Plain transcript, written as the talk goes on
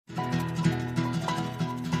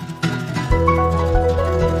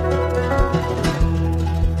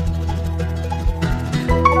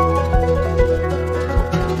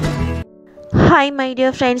Hi my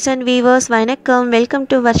dear friends and viewers, வணக்கம். Welcome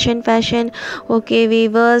to வர்ஷன் fashion. Okay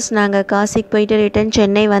viewers, நாங்கள் காசிக்கு போயிட்டு ரிட்டன்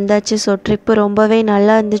சென்னை வந்தாச்சு. ஸோ ட்ரிப்பு ரொம்பவே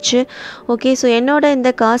நல்லா இருந்துச்சு. ஓகே, ஸோ என்னோட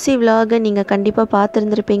இந்த காசி விலாகை நீங்கள் கண்டிப்பாக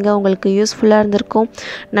பார்த்துருந்துருப்பீங்க. உங்களுக்கு யூஸ்ஃபுல்லாக இருந்திருக்கும்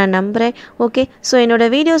நான் நம்புகிறேன். ஓகே, ஸோ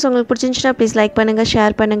என்னோடய வீடியோஸ் உங்களுக்கு பிடிச்சிருந்துச்சுன்னா ப்ளீஸ் லைக் பண்ணுங்கள்,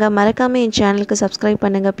 ஷேர் பண்ணுங்கள், மறக்காமல் என் சேனலுக்கு சப்ஸ்கிரைப்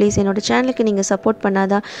பண்ணுங்கள். ப்ளீஸ் என்னோடய சேனலுக்கு நீங்கள் சப்போர்ட்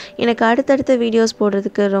பண்ணாதான் எனக்கு அடுத்தடுத்த வீடியோஸ்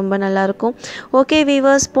போடுறதுக்கு ரொம்ப நல்லாயிருக்கும். ஓகே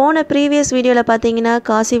வியூவர்ஸ், போன ப்ரீவியஸ் வீடியோவில் பார்த்தீங்கன்னா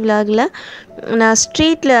காசி விலாகில் நான்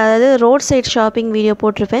ஸ்ட்ரீட்டில், அதாவது ரோட் சைட் ஷாப்பிங் வீடியோ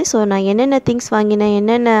போட்டிருப்பேன். ஸோ நான் என்னென்ன திங்ஸ் வாங்கினேன்,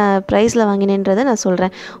 என்னென்ன ப்ரைஸில் வாங்கினேன்றதை நான்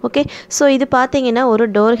சொல்கிறேன். ஓகே, ஸோ இது பார்த்தீங்கன்னா ஒரு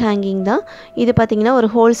டோர் ஹேங்கிங் தான். இது பார்த்தீங்கன்னா ஒரு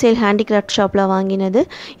ஹோல்சேல் ஹேண்டிகிராஃப்ட் ஷாப்பில் வாங்கினது.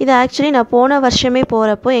 இது ஆக்சுவலி நான் போன வருஷமே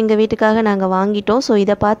போகிறப்போ எங்கள் வீட்டுக்காக நாங்கள் வாங்கிட்டோம். ஸோ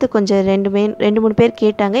இதை பார்த்து கொஞ்சம் ரெண்டு மூணு பேர்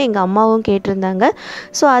கேட்டாங்க, எங்கள் அம்மாவும் கேட்டிருந்தாங்க.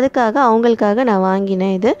 ஸோ அதுக்காக அவங்களுக்காக நான்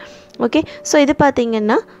வாங்கினேன் இது. ஓகே, ஸோ இது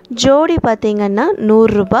பார்த்திங்கன்னா ஜோடி பார்த்திங்கன்னா 100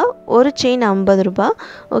 ரூபா, ஒரு செயின் 50 ரூபா.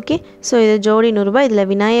 ஓகே, ஸோ இது ஜோடி 100 ரூபா. இதில்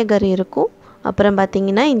விநாயகர் இருக்கும், அப்புறம்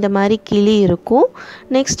பார்த்திங்கன்னா இந்த மாதிரி கிளி இருக்கும்,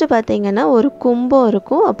 நெக்ஸ்ட்டு பார்த்திங்கன்னா ஒரு கும்பம்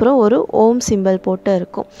இருக்கும், அப்புறம் ஒரு ஓம் சிம்பிள் போட்டு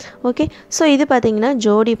இருக்கும். ஓகே, ஸோ இது பார்த்திங்கன்னா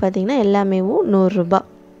ஜோடி பார்த்திங்கன்னா எல்லாமே 100 ரூபா.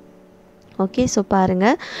 ஓகே, ஸோ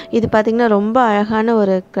பாருங்கள், இது பார்த்திங்கன்னா ரொம்ப அழகான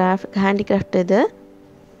ஒரு ஹேண்டிகிராஃப்ட், இது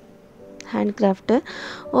ஹேண்ட்கிராஃப்ட்டு.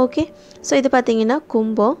 ஓகே, ஸோ இது பார்த்திங்கன்னா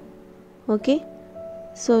கும்பம். ஓகே,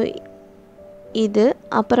 ஸோ இது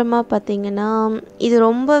அப்புறமா பார்த்திங்கன்னா இது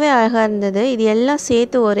ரொம்பவே அழகாக இருந்தது. இது எல்லாம்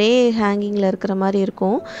சேர்த்து ஒரே ஹேங்கிங்கில் இருக்கிற மாதிரி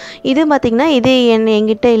இருக்கும். இது பார்த்திங்கன்னா இது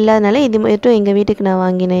என்கிட்ட இல்லாதனால இது மட்டும் எங்கள் வீட்டுக்கு நான்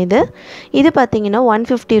வாங்கினேன். இது பார்த்திங்கன்னா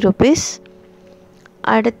 150 ருபீஸ்.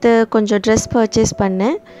 அடுத்து கொஞ்சம் ட்ரெஸ் பர்ச்சேஸ்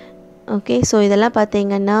பண்ணேன். ஓகே, ஸோ இதெல்லாம்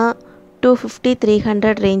பார்த்திங்கன்னா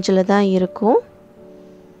 250-300 ரேஞ்சில் தான் இருக்கும்.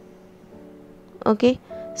 ஓகே,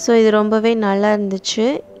 ஸோ இது ரொம்பவே நல்லா இருந்துச்சு.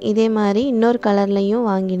 இதே மாதிரி இன்னொரு கலர்லையும்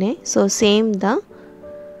வாங்கினேன். ஸோ சேம் தான்.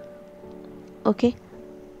 ஓகே,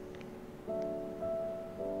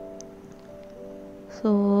 ஸோ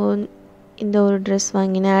இந்த ஒரு ட்ரெஸ்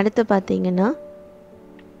வாங்கினேன். அடுத்து பார்த்திங்கன்னா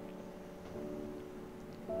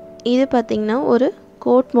இது பார்த்திங்கன்னா ஒரு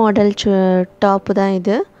கோட் மாடல் டாப்பு தான்.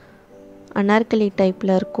 இது அனார்கலி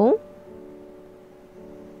டைப்பில் இருக்கும்.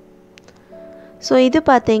 ஸோ இது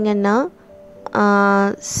பார்த்திங்கன்னா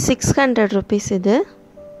 600 ருபீஸ் இது.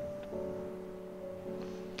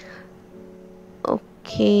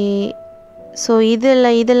 ஓகே, ஸோ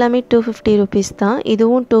இதெல்லாமே 250 ருபீஸ் தான்.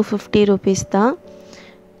 இதுவும் 250 ருபீஸ் தான்.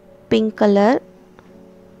 Pink colour.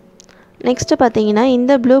 நெக்ஸ்ட்டு பார்த்தீங்கன்னா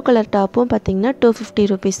இந்த ப்ளூ கலர் டாப்பும் பார்த்தீங்கன்னா 250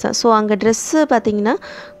 ருபீஸ் தான். ஸோ அங்கே ட்ரெஸ்ஸு பார்த்திங்கன்னா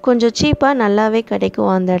கொஞ்சம் சீப்பாக நல்லாவே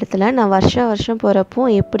கிடைக்கும் அந்த இடத்துல. நான் வருஷம் போகிறப்போ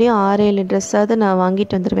எப்படியும் 6-7 ட்ரெஸ்ஸாவது நான்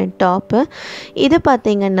வாங்கிட்டு வந்துடுவேன் டாப்பு. இது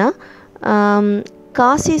பார்த்திங்கன்னா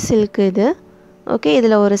காசி சில்க் இது. ஓகே,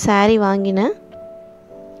 இதில் ஒரு சாரீ வாங்கினேன்.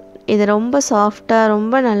 இது ரொம்ப சாஃப்டாக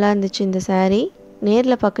ரொம்ப நல்லா இருந்துச்சு. இந்த சாரீ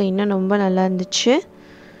நேரில் பார்க்க இன்னும் ரொம்ப நல்லா இருந்துச்சு.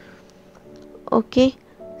 ஓகே,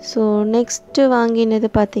 ஸோ நெக்ஸ்ட்டு வாங்கினது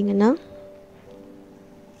பார்த்திங்கன்னா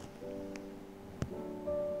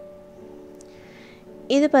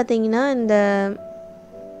இது பார்த்திங்கன்னா இந்த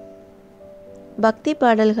பக்தி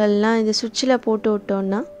பாடல்கள்லாம் இது சுவிட்சில் போட்டு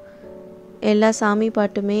விட்டோன்னா எல்லா சாமி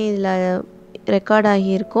பாட்டுமே இதில் ரெக்கார்ட்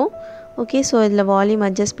ஆகியிருக்கும். ஓகே, ஸோ இதில் வால்யூம்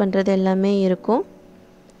அட்ஜஸ்ட் பண்ணுறது எல்லாமே இருக்கும்.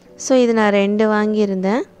 ஸோ இது நான் 2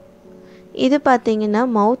 வாங்கியிருந்தேன். இது பார்த்திங்கன்னா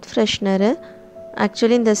மவுத் ஃப்ரெஷ்னரு.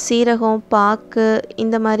 ஆக்சுவலி இந்த சீரகம், பாக்கு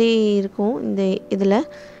இந்த மாதிரி இருக்கும் இதில்.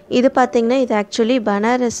 இது பார்த்திங்கன்னா இது ஆக்சுவலி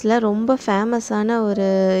பனாரஸில் ரொம்ப ஃபேமஸான ஒரு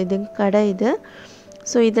கடை இது.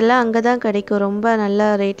 ஸோ இதெல்லாம் அங்கே தான் கிடைக்கும், ரொம்ப நல்ல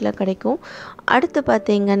ரேட்டில் கிடைக்கும். அடுத்து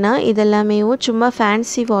பார்த்திங்கன்னா இதெல்லாமே சும்மா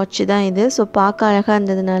ஃபேன்சி வாட்ச் தான் இது. ஸோ பார்க்க அழகாக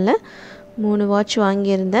இருந்ததுனால 3 வாட்ச்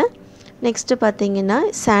வாங்கியிருந்தேன். நெக்ஸ்ட்டு பார்த்திங்கன்னா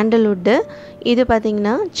சாண்டல்வுட்டு. இது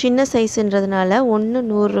பார்த்திங்கன்னா சின்ன சைஸுன்றதுனால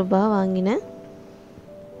 100 ரூபா வாங்கினேன்.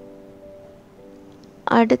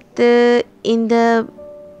 அடுத்து இந்த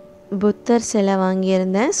புத்தர் சிலை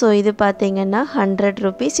வாங்கியிருந்தேன். ஸோ இது பார்த்திங்கன்னா 100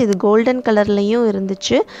 ருபீஸ். இது கோல்டன் கலர்லேயும்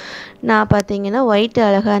இருந்துச்சு. நான் பார்த்திங்கன்னா ஒயிட்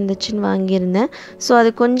அழகாக இருந்துச்சுன்னு வாங்கியிருந்தேன். ஸோ அது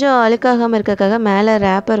கொஞ்சம் அழுக்காகாமல் இருக்கிறதுக்காக மேலே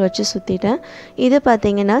ரேப்பர் வச்சு சுற்றிட்டேன். இது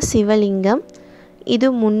பார்த்திங்கன்னா சிவலிங்கம். இது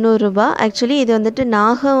 300 ரூபா. ஆக்சுவலி இது வந்துட்டு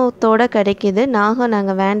நாகத்தோடு கிடைக்கிது. நாகம்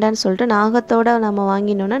நாங்கள் வேண்டான்னு சொல்லிட்டு நாகத்தோடு நம்ம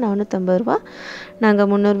வாங்கினோன்னா 450 ரூபா. நாங்கள்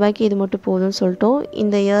 300 ரூபாய்க்கு இது மட்டும் போதும்னு சொல்லிட்டோம்.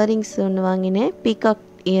 இந்த இயரிங்ஸ் ஒன்று வாங்கினேன், பீகாக்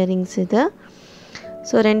இயரிங்ஸ் இது.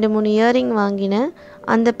 ஸோ 2-3 இயரிங் வாங்கினேன்.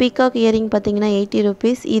 அந்த பீகாக் இயரிங் பார்த்திங்கன்னா 80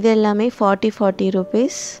 ருபீஸ். இது எல்லாமே 40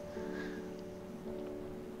 ருபீஸ்.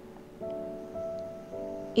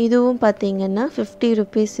 இதுவும் பார்த்திங்கன்னா 50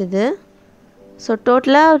 ருபீஸ் இது. ஸோ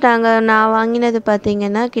டோட்டலாக நான் வாங்கினது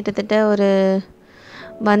பார்த்திங்கன்னா கிட்டத்தட்ட ஒரு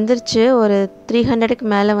வந்துருச்சு, ஒரு 300க்கு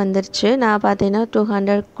மேலே வந்துருச்சு. நான் பார்த்தீங்கன்னா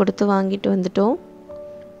 200 கொடுத்து வாங்கிட்டு வந்துட்டோம்.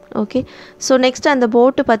 ஓகே. ஸோ நெக்ஸ்ட் அந்த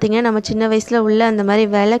போட்டு பார்த்திங்கன்னா நம்ம சின்ன வயசில் உள்ள அந்த மாதிரி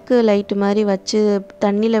விளக்கு லைட்டு மாதிரி வச்சு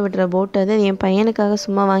தண்ணியில் விடுற போட்டு அது என் பையனுக்காக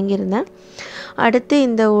சும்மா வாங்கியிருந்தேன். அடுத்து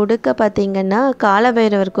இந்த உடுக்கை பார்த்திங்கன்னா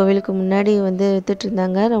காலபைரவர் கோவிலுக்கு முன்னாடி வந்து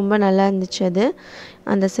விற்றுட்ருந்தாங்க. ரொம்ப நல்லா இருந்துச்சு அது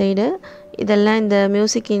அந்த சைடு. இதெல்லாம் இந்த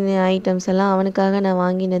மியூசிக் ஐட்டம்ஸ் எல்லாம் அவனுக்காக நான்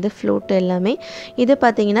வாங்கினது, ஃப்ளூட் எல்லாமே. இது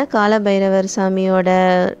பார்த்திங்கன்னா காலபைரவர் சாமியோட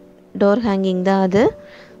டோர் ஹேங்கிங் தான் அது.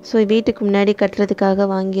 ஸோ வீட்டுக்கு முன்னாடி கட்டுறதுக்காக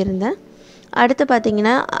வாங்கியிருந்தேன். அடுத்து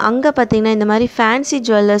பார்த்திங்கன்னா அங்கே பார்த்திங்கன்னா இந்த மாதிரி ஃபேன்சி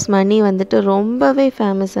ஜுவல்லர்ஸ் மணி வந்துட்டு ரொம்பவே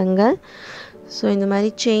ஃபேமஸ் அங்கே. ஸோ இந்த மாதிரி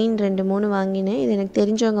செயின் 2-3 வாங்கினேன். இது எனக்கு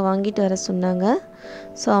தெரிஞ்சவங்க வாங்கிட்டு வர சொன்னாங்க.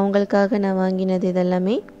 ஸோ அவங்களுக்காக நான் வாங்கினது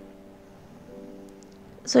இதெல்லாமே.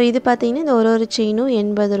 ஸோ இது பார்த்திங்கன்னா இந்த ஒரு செயினும்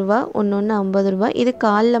 80 ரூபா, ஒன்று 50 ரூபா. இது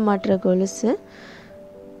காலில் மாட்டுற கொலுசு.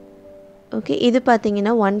 ஓகே. இது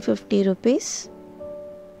பார்த்திங்கன்னா 150 ருபீஸ்.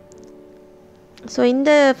 ஸோ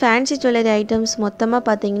இந்த ஃபேன்சி ஜுவல்லரி ஐட்டம்ஸ் மொத்தமாக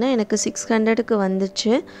பார்த்திங்கன்னா எனக்கு 600க்கு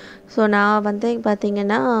வந்துச்சு. ஸோ நான் வந்து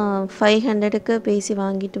பார்த்திங்கன்னா 500க்கு பேசி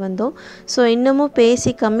வாங்கிட்டு வந்தோம். ஸோ இன்னமும்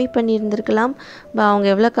பேசி கம்மி பண்ணியிருந்துருக்கலாம். அவங்க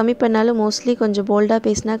எவ்வளோ கம்மி பண்ணாலும் மோஸ்ட்லி கொஞ்சம் போல்டாக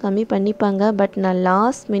பேசினா கம்மி பண்ணிப்பாங்க. பட் நான்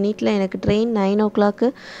லாஸ்ட் மினிட்ல எனக்கு ட்ரெயின் 9 o'clock,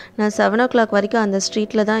 நான் 7 o'clock வரைக்கும் அந்த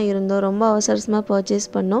ஸ்ட்ரீட்டில் தான் இருந்தோம். ரொம்ப அவசரமாக பர்ச்சேஸ்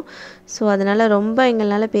பண்ணோம். ஸோ அதனால் ரொம்ப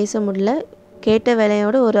எங்களால் பேச முடியல. கேட்ட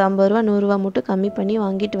விலையோட ஒரு 50 ரூபா 100 ரூபா மட்டும் கம்மி பண்ணி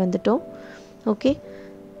வாங்கிட்டு வந்துட்டோம். ஓகே.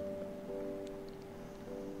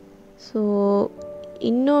 ஸோ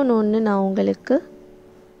இன்னொன்று நான் உங்களுக்கு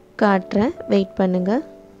காட்டுறேன், வெயிட் பண்ணுங்கள்.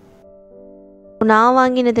 நான்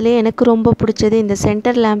வாங்கினதுலேயே எனக்கு ரொம்ப பிடிச்சது இந்த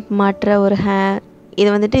சென்டர் லேம்ப் மாட்டுற ஒரு இது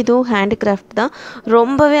வந்துட்டு இதுவும் ஹேண்ட்கிராஃப்ட் தான்.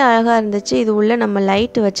 ரொம்பவே அழகாக இருந்துச்சு. இது உள்ள நம்ம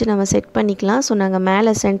லைட்டு வச்சு நம்ம செட் பண்ணிக்கலாம். ஸோ நாங்கள்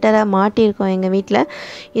மேலே சென்டராக மாட்டியிருக்கோம் எங்கள் வீட்டில்.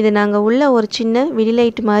 இது நாங்கள் உள்ள ஒரு சின்ன விடி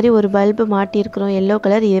லைட் மாதிரி ஒரு பல்பு மாட்டியிருக்கிறோம், எல்லோ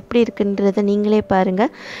கலர். இது எப்படி இருக்குன்றதை நீங்களே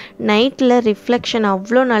பாருங்கள். நைட்டில் ரிஃப்ளெக்ஷன்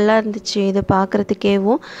அவ்வளோ நல்லா இருந்துச்சு இது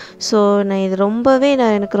பார்க்குறதுக்கேவும். ஸோ நான் இது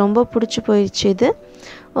எனக்கு ரொம்ப பிடிச்சி போயிடுச்சு இது.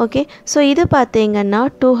 ஓகே. ஸோ இது பார்த்தீங்கன்னா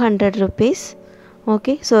 200 ருபீஸ்.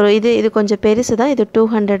 ஓகே. ஸோ இது கொஞ்சம் பெருசு தான். இது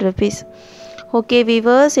 200 ருபீஸ். ஓகே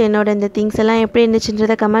வீவர்ஸ், என்னோட இந்த திங்ஸ் எல்லாம் எப்படி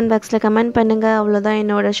இருந்துச்சுன்றதை கமெண்ட் பாக்ஸில் கமெண்ட் பண்ணுங்கள். அவ்வளோதான்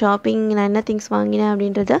என்னோடய ஷாப்பிங். நான் என்ன திங்ஸ் வாங்கினேன்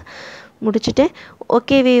அப்படின்றத முடிச்சுட்டேன்.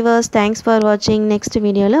 ஓகே வீவர்ஸ், தேங்க்ஸ் ஃபார் வாட்சிங். நெக்ஸ்ட்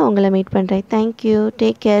வீடியோவில் உங்களை மீட் பண்ணுறேன். தேங்க்யூ.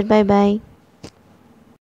 Take care. பை.